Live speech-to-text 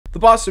The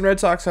Boston Red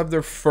Sox have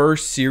their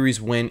first series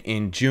win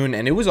in June,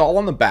 and it was all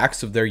on the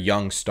backs of their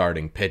young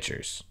starting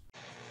pitchers.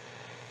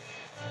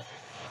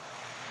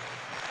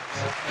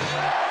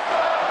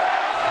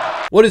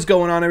 What is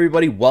going on,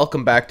 everybody?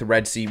 Welcome back to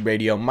Red Seat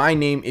Radio. My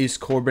name is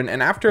Corbin,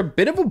 and after a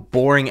bit of a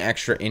boring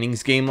extra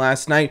innings game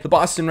last night, the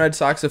Boston Red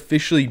Sox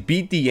officially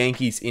beat the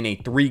Yankees in a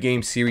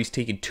 3-game series,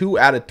 taking 2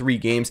 out of 3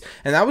 games,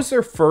 and that was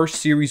their first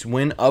series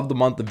win of the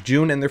month of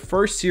June, and their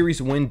first series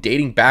win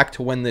dating back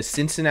to when the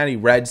Cincinnati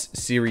Reds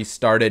series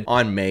started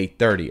on May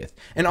 30th.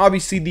 And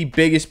obviously, the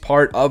biggest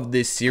part of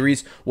this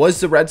series was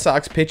the Red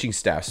Sox pitching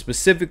staff,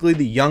 specifically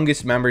the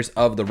youngest members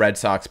of the Red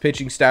Sox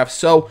pitching staff.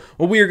 So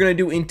what we are going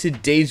to do in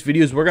today's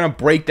video is we're going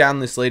to break down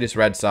this latest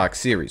Red Sox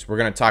series. We're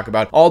going to talk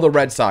about all the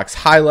Red Sox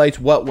highlights,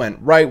 what went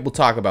right, we'll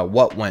talk about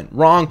what went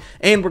wrong,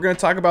 and we're going to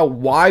talk about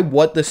why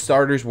what the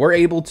starters were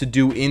able to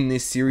do in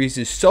this series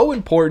is so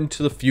important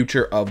to the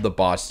future of the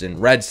Boston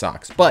Red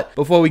Sox. But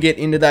before we get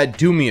into that,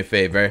 do me a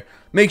favor.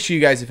 Make sure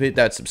you guys have hit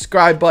that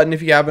subscribe button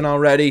if you haven't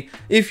already.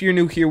 If you're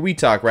new here, we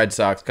talk Red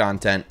Sox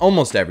content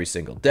almost every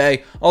single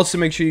day. Also,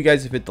 make sure you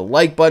guys have hit the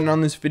like button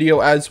on this video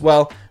as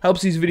well.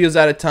 Helps these videos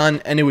out a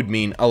ton, and it would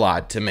mean a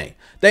lot to me.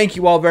 Thank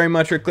you all very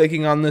much for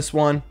clicking on this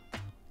one.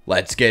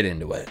 Let's get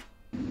into it.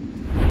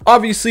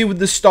 Obviously, with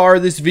the star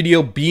of this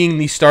video being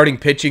the starting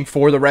pitching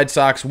for the Red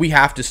Sox, we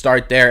have to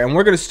start there, and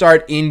we're going to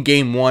start in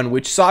Game 1,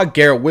 which saw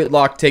Garrett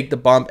Whitlock take the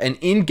bump, and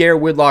in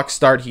Garrett Whitlock's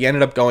start, he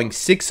ended up going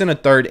 6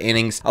 1/3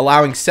 innings,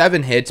 allowing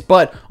 7 hits,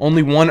 but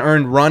only 1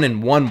 earned run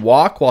and 1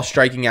 walk while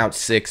striking out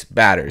 6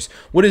 batters.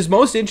 What is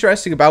most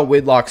interesting about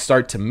Whitlock's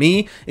start to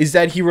me is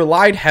that he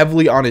relied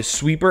heavily on his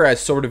sweeper as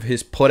sort of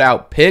his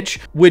put-out pitch,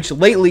 which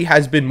lately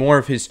has been more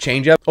of his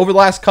changeup. Over the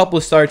last couple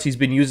of starts, he's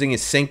been using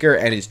his sinker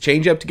and his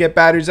changeup to get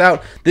batters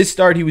out. This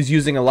start, he was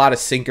using a lot of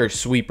sinker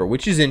sweeper,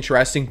 which is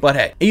interesting, but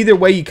hey, either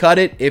way you cut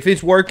it, if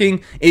it's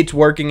working,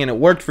 and it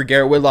worked for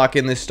Garrett Whitlock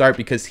in this start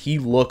because he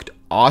looked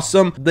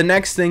awesome. The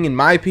next thing, in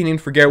my opinion,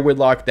 for Garrett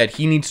Whitlock that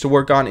he needs to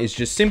work on is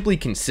just simply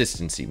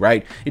consistency,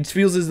 right? It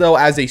feels as though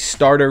as a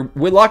starter,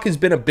 Whitlock has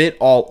been a bit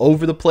all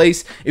over the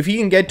place. If he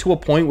can get to a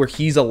point where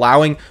he's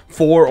allowing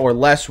 4 or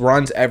less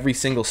runs every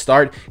single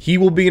start, he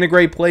will be in a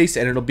great place,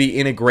 and it'll be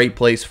in a great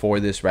place for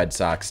this Red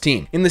Sox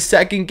team. In the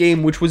second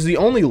game, which was the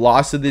only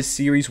loss of this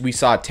series, we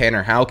saw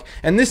Tanner Houck,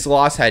 and this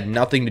loss had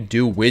nothing to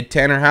do with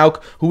Tanner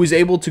Houck, who was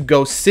able to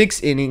go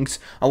 6 innings,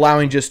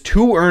 allowing just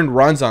 2 earned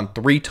runs on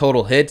 3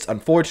 total hits.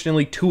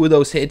 Unfortunately, 2 of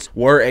those hits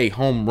were a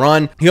home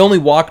run. He only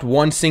walked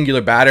 1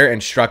 singular batter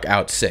and struck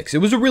out 6. It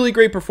was a really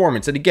great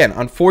performance, and again,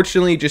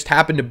 unfortunately, it just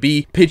happened to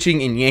be pitching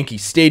in Yankee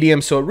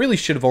Stadium, so it really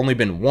should have only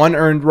been 1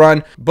 earned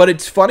run. But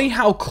it's funny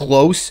how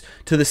close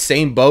to the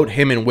same boat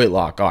him and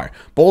Whitlock are.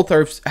 Both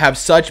have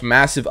such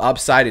massive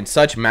upside and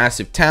such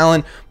massive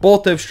talent.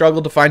 Both have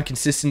struggled to find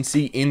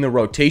consistency in the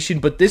rotation,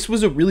 but this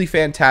was a really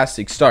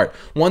fantastic start.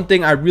 One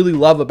thing I really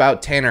love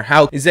about Tanner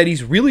Houck is that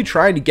he's really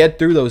trying to get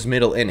through those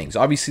middle innings.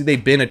 Obviously,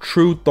 they've been a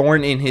true thorn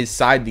in his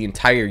side the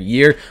entire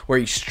year, where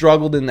he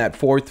struggled in that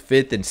 4th,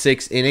 5th, and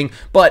 6th inning,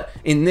 but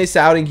in this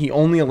outing, he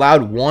only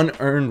allowed 1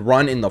 earned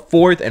run in the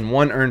 4th and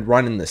 1 earned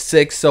run in the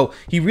 6th, so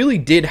he really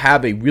did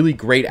have a really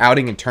great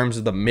outing in terms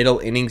of the middle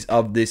innings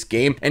of this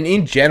game, and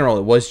in general,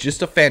 it was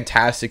just a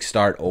fantastic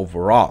start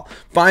overall.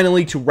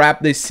 Finally, to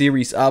wrap this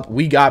series up,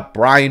 we got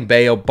Brayan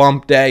Bello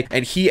bump day,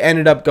 and he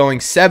ended up going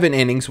 7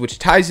 innings, which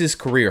ties his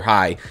career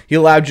high. He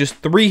allowed just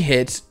 3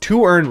 hits,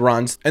 2 earned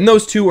runs, and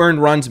those 2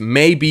 earned runs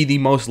may be the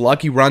most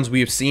lucky runs we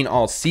have seen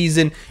all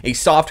season. A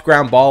soft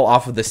ground ball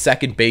off of the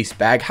second base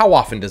bag. How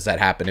often does that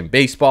happen in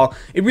baseball?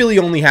 It really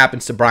only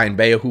happens to Brayan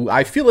Bello, who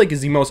I feel like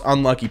is the most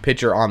unlucky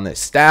pitcher on this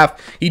staff.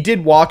 He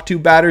did walk 2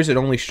 batters and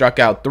only struck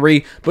out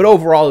 3, but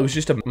overall it was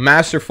just a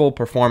masterful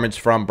performance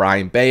from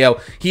Brayan Bello.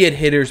 He had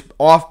hitters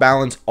off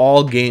balance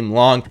all game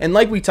long, and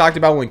like we talked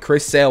about when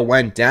Chris Sale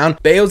went down,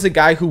 Bello's a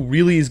guy who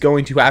really is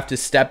going to have to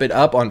step it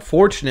up,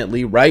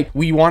 unfortunately, right?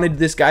 We wanted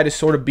this guy to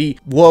sort of be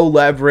low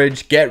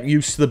leverage, get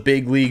used to the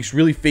big leagues,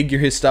 really figure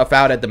his stuff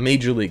out at the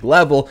major league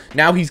level.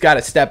 Now he's got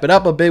to step it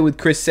up a bit with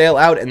Chris Sale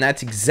out, and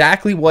that's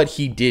exactly what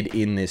he did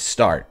in this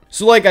start.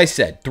 So like I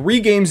said,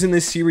 3 games in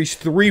this series,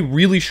 3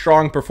 really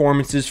strong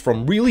performances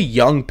from really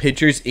young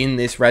pitchers in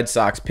this Red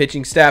Sox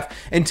pitching staff,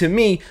 and to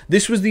me,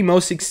 this was the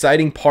most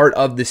exciting part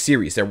of the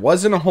series. There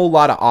wasn't a whole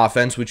lot of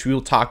offense, which we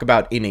will talk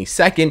about in a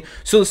second,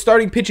 so the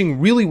starting pitching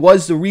really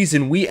was the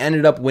reason we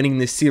ended up winning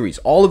this series.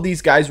 All of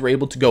these guys were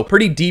able to go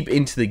pretty deep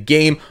into the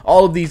game.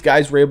 All of these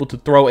guys were able to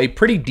throw a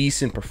pretty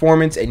decent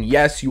performance, and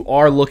yes, you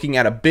are looking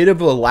at a bit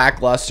of a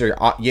lackluster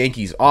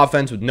Yankees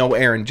offense with no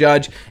Aaron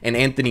Judge and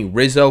Anthony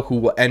Rizzo,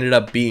 who ended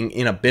up being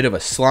in a bit of a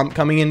slump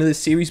coming into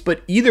this series.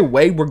 But either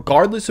way,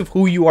 regardless of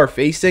who you are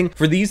facing,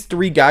 for these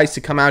 3 guys to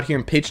come out here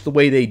and pitch the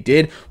way they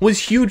did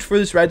was huge for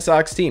this Red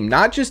Sox team,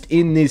 not just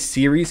in this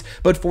series,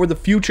 but for the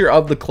future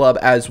of the club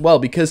as well,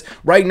 because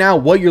right now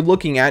what you're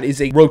looking at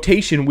is a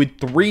rotation with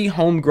 3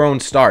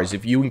 homegrown stars.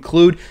 If you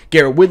include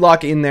Garrett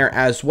Whitlock in there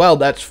as well,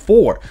 that's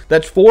 4.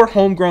 That's 4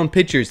 homegrown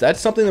pitchers. That's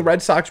something the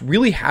Red Sox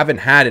really haven't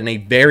had in a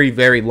very,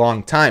 very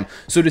long time.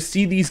 So to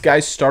see these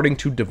guys starting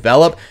to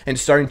develop and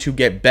starting to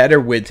get better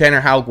with Tanner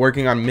Houck Houck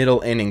working on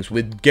middle innings,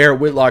 with Garrett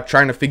Whitlock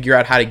trying to figure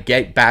out how to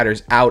get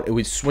batters out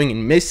with swing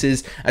and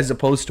misses as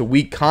opposed to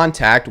weak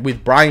contact,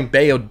 with Brian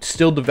Bayo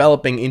still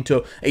developing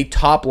into a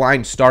top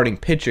line starting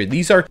pitcher.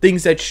 These are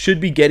things that should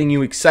be getting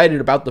you excited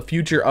about the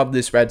future of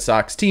this Red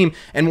Sox team,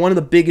 and one of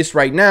the biggest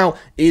right now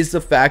is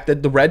the fact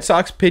that the Red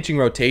Sox pitching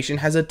rotation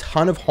has a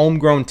ton of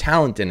homegrown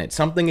talent in it,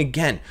 something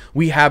again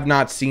we have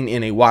not seen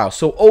in a while.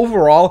 So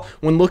overall,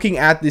 when looking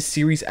at this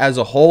series as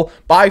a whole,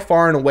 by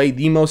far and away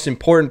the most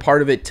important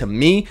part of it to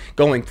me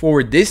going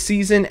forward this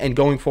season and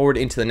going forward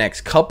into the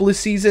next couple of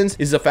seasons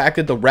is the fact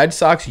that the Red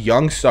Sox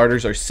young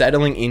starters are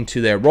settling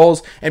into their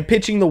roles and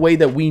pitching the way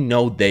that we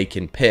know they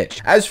can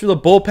pitch. As for the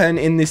bullpen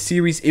in this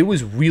series, it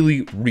was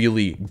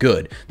really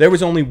good. There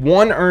was only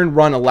one earned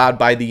run allowed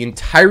by the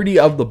entirety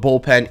of the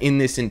bullpen in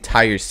this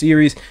entire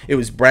series. It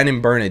was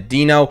Brennan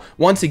Bernardino.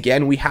 Once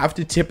again, we have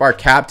to tip our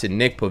cap to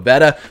Nick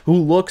Pivetta, who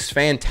looks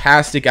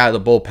fantastic out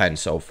of the bullpen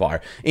so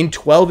far. In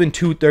 12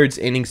 2/3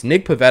 innings,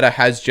 Nick Pivetta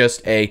has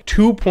just a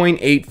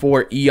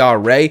 2.84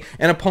 ERA,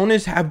 and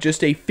opponents have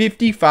just a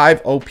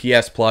 55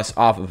 OPS plus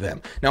off of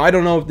him. Now, I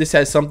don't know if this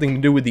has something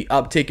to do with the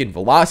uptick in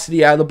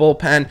velocity out of the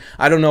bullpen.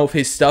 I don't know if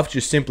his stuff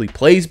just simply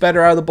plays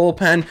better out of the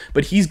bullpen,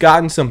 but he's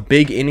gotten some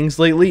big innings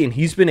lately, and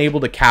he's been able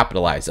to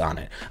capitalize on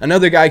it.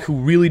 Another guy who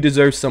really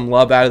deserves some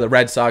love out of the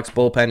Red Sox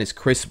bullpen is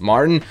Chris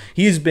Martin.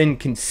 He has been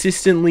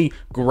consistently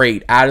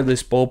great out of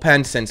this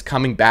bullpen since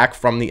coming back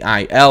from the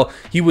IL.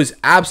 He was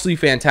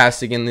absolutely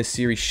fantastic in this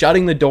series,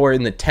 shutting the door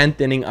in the 10th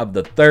inning of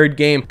the third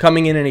game,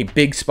 coming in a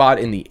big spot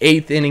in the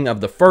 8th inning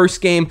of the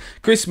first game.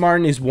 Chris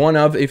Martin is one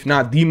of, if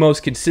not the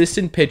most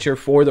consistent pitcher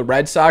for the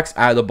Red Sox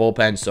out of the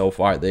bullpen so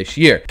far this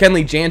year.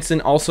 Kenley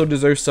Jansen also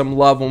deserves some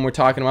love when we're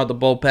talking about the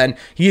bullpen.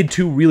 He had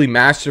two really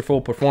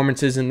masterful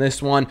performances in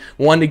this one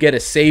to get a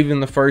save in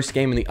the first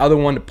game and the other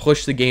one to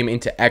push the game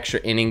into extra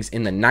innings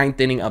in the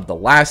 9th inning of the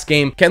last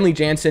game. Kenley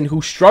Jansen,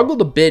 who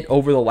struggled a bit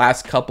over the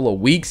last couple of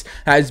weeks,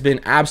 has been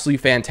absolutely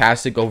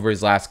fantastic over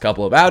his last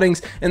couple of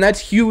outings, and that's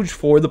huge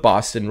for the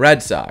Boston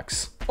Red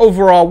Sox.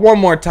 Overall, one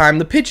more time,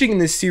 the pitching in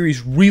this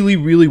series really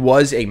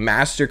was a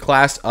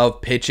masterclass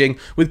of pitching.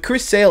 With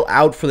Chris Sale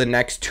out for the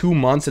next 2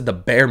 months at the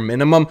bare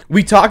minimum,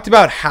 we talked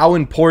about how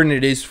important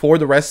it is for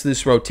the rest of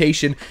this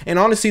rotation and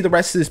honestly the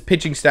rest of this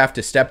pitching staff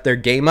to step their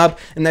game up,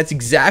 and that's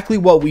exactly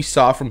what we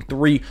saw from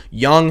 3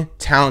 young,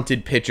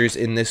 talented pitchers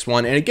in this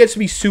one, and it gets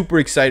me super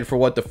excited for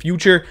what the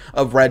future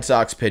of Red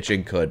Sox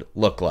pitching could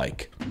look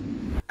like.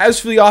 As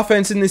for the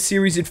offense in this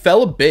series, it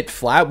fell a bit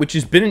flat, which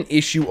has been an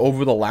issue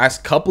over the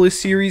last couple of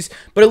series,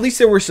 but at least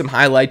there were some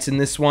highlights in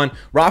this one.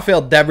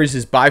 Rafael Devers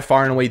is by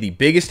far and away the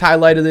biggest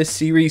highlight of this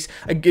series.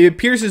 It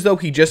appears as though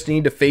he just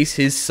needed to face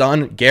his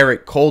son,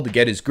 Garrett Cole, to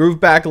get his groove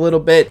back a little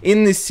bit.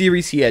 In this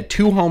series, he had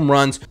 2 home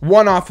runs,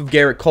 one off of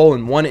Garrett Cole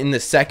and one in the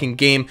second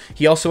game.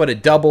 He also had a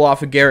double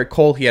off of Garrett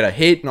Cole. He had a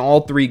hit in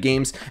all 3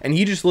 games, and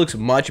he just looks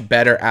much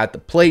better at the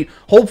plate.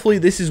 Hopefully,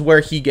 this is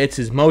where he gets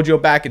his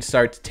mojo back and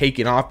starts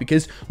taking off,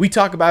 because we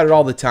talk about it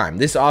all the time.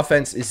 This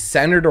offense is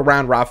centered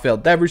around Rafael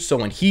Devers, so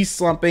when he's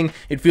slumping,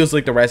 it feels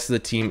like the rest of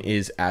the team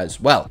is as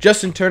well.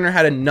 Justin Turner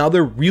had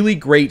another really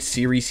great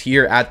series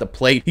here at the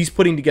plate. He's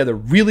putting together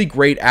really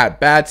great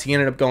at-bats. He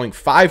ended up going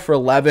 5 for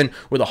 11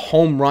 with a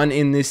home run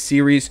in this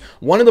series.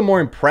 One of the more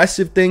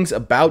impressive things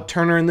about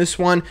Turner in this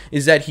one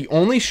is that he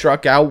only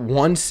struck out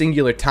 1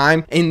 singular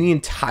time in the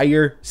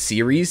entire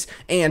series,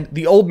 and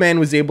the old man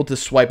was able to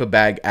swipe a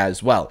bag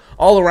as well.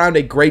 All around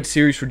a great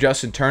series for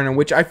Justin Turner,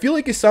 which I feel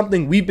like is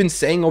something we've been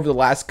saying over the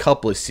last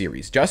couple of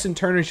series. Justin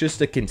Turner is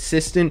just a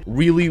consistent,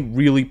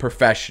 really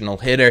professional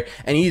hitter,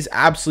 and he's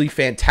absolutely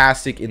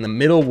fantastic in the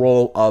middle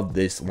role of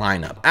this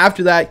lineup.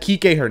 After that,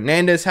 Kike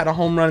Hernandez had a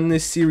home run in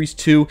this series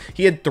too.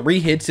 He had 3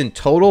 hits in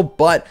total,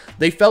 but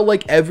they felt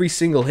like every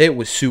single hit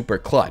was super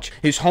clutch.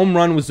 His home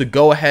run was the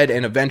go-ahead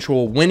and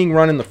eventual winning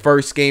run in the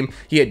first game.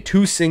 He had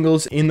 2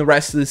 singles in the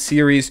rest of the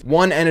series.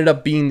 One ended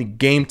up being the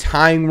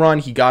game-tying run.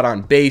 He got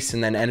on base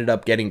and then ended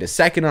up getting to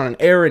second on an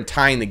error and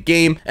tying the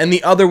game, and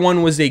the other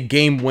one was a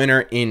game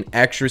winner in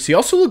extras. He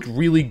also looked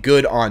really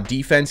good on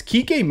defense.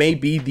 Kike may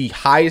be the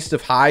highest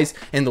of highs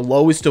and the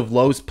lowest of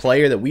lows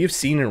player that we have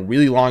seen in a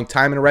really long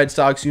time in a Red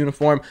Sox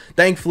uniform.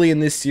 Thankfully, in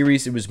this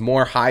series, it was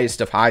more highest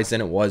of highs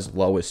than it was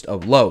lowest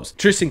of lows.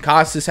 Tristan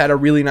Casas had a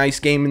really nice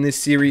game in this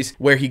series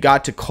where he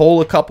got to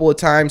Cole a couple of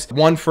times,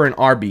 1 for an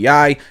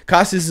RBI.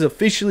 Casas is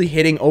officially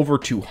hitting over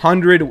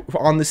 200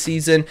 on the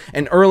season,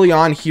 and early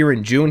on here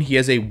in June, he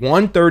has a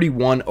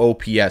 131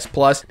 OPS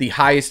plus, the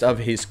highest of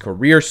his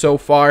career so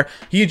far.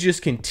 He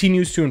just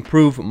continues to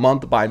improve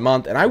month by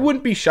month, and I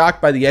wouldn't be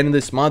shocked by the end of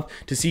this month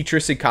to see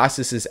Tristan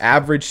Casas'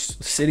 average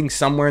sitting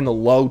somewhere in the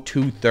low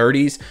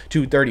 230s,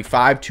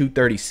 235,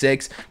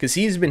 236, because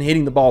he's been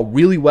hitting the ball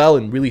really well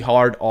and really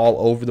hard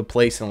all over the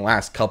place in the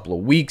last couple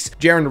of weeks.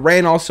 Jarren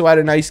Duran also had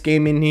a nice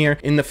game in here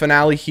in the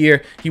finale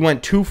here. He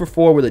went 2 for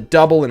 4 with a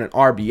double and an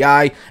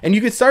RBI, and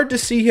you could start to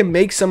see him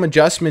make some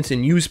adjustments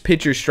and use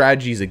pitcher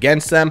strategies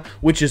against them,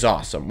 which is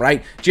awesome,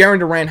 right? Jarren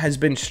Duran has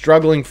been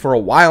struggling for a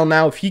while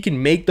now. If he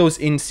can make those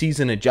in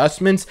in-season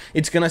adjustments,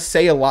 it's going to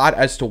say a lot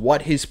as to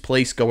what his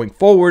place going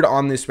forward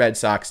on this Red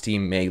Sox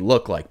team may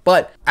look like.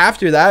 But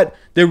after that,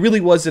 there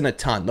really wasn't a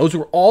ton. Those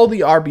were all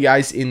the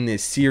RBIs in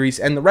this series,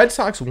 and the Red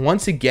Sox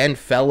once again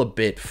fell a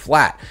bit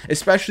flat,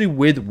 especially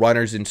with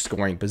runners in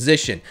scoring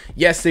position.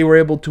 Yes, they were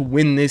able to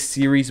win this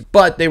series,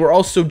 but they were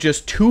also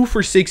just 2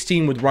 for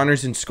 16 with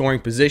runners in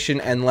scoring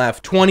position and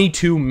left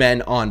 22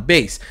 men on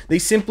base. They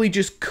simply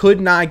just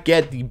could not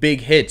get the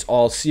big hits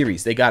all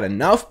series. They got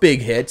enough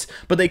big hits,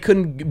 but they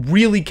couldn't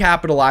really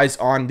capitalize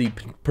on the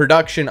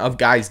production of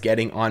guys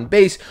getting on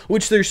base,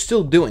 which they're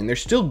still doing. They're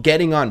still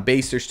getting on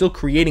base. They're still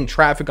creating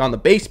traffic on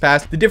the base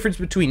pass. The difference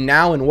between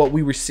now and what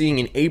we were seeing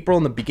in April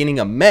and the beginning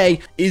of May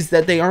is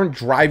that they aren't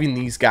driving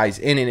these guys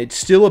in, and it's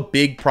still a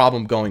big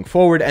problem going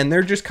forward, and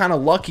they're just kind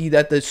of lucky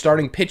that the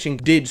starting pitching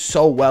did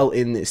so well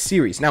in this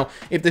series. Now,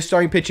 if the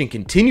starting pitching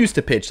continues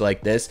to pitch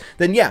like this,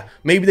 then yeah,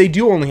 maybe they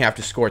do only have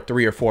to score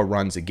 3 or 4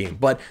 runs a game,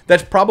 but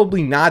that's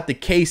probably not the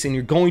case, and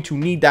you're going to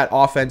need that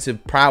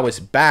offensive prowess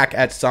back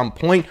at some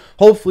point.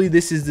 Hopefully,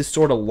 this is the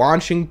sort of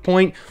launching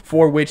point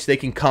for which they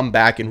can come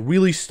back and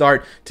really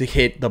start to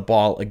hit the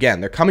ball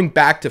again. They're coming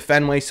back to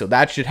Fenway, so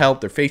that should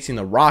help. They're facing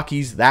the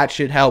Rockies, that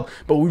should help,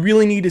 but we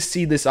really need to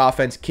see this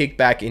offense kick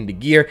back into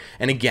gear.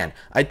 And again,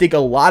 I think a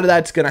lot of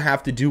that's going to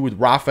have to do with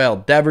Rafael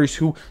Devers,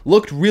 who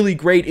looked really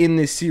great in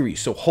this series.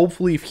 So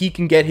hopefully, if he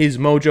can get his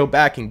mojo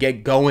back and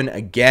get going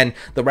again,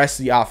 the rest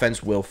of the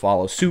offense will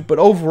follow suit. But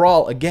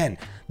overall, again,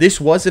 this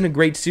wasn't a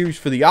great series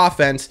for the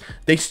offense.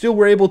 They still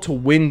were able to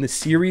win the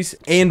series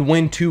and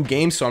win 2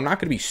 games, so I'm not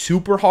going to be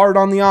super hard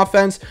on the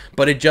offense,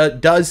 but it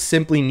does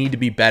simply need to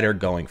be better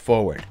going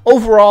forward.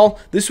 Overall,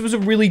 this was a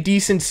really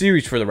decent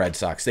series for the Red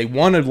Sox. They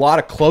won a lot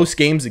of close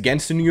games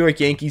against the New York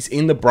Yankees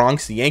in the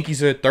Bronx. The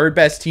Yankees are the 3rd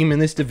best team in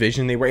this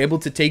division. They were able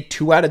to take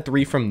 2 out of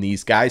 3 from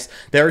these guys.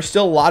 There are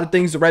still a lot of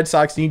things the Red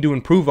Sox need to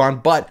improve on,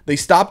 but they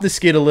stopped the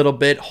skid a little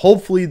bit.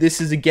 Hopefully, this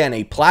is, again,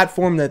 a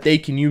platform that they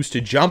can use to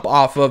jump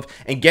off of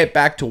and get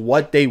back to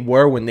what they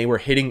were when they were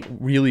hitting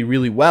really,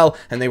 really well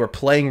and they were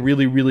playing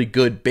really, really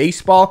good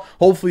baseball.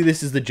 Hopefully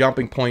this is the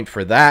jumping point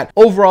for that.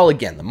 Overall,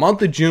 again, the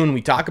month of June,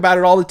 we talk about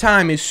it all the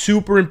time, is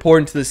super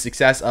important to the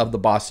success of the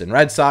Boston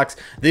Red Sox.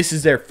 This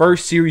is their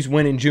first series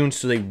win in June,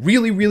 so they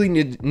really, really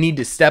need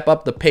to step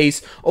up the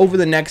pace over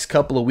the next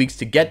couple of weeks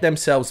to get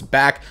themselves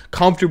back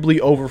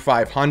comfortably over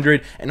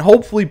 500 and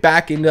hopefully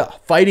back into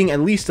fighting at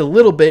least a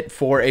little bit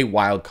for a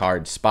wild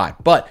card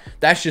spot. But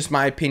that's just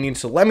my opinion,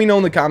 so let me know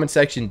in the comment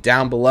section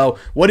down below.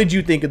 What did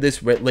you think of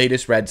this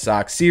latest Red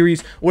Sox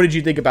series? What did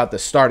you think about the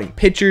starting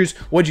pitchers?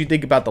 What did you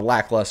think about the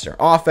lackluster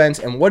offense?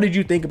 And what did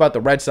you think about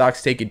the Red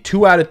Sox taking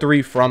 2 out of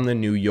 3 from the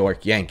New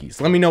York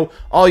Yankees? Let me know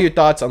all your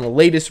thoughts on the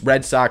latest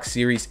Red Sox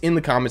series in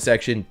the comment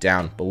section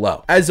down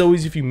below. As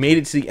always, if you made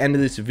it to the end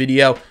of this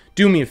video,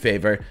 do me a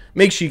favor,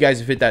 make sure you guys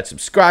have hit that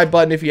subscribe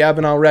button if you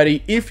haven't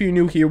already. If you're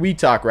new here, we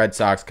talk Red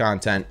Sox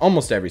content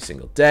almost every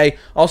single day.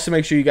 Also,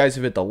 make sure you guys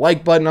have hit the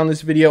like button on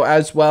this video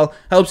as well.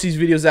 Helps these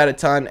videos out a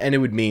ton, and it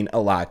would mean a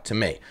lot to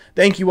me.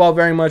 Thank you all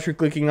very much for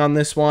clicking on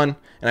this one,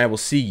 and I will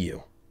see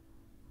you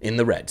in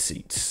the red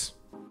seats.